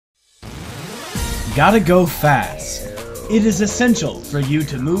Gotta go fast. It is essential for you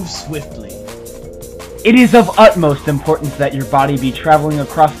to move swiftly. It is of utmost importance that your body be traveling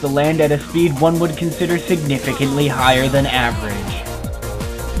across the land at a speed one would consider significantly higher than average.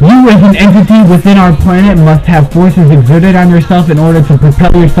 You as an entity within our planet must have forces exerted on yourself in order to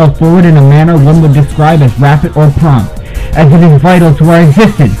propel yourself forward in a manner one would describe as rapid or prompt, as it is vital to our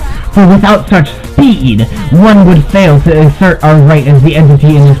existence, for without such speed, one would fail to assert our right as the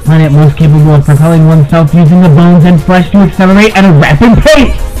entity in this planet most capable of propelling oneself using the bones and flesh to accelerate at a rapid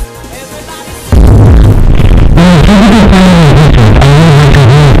pace!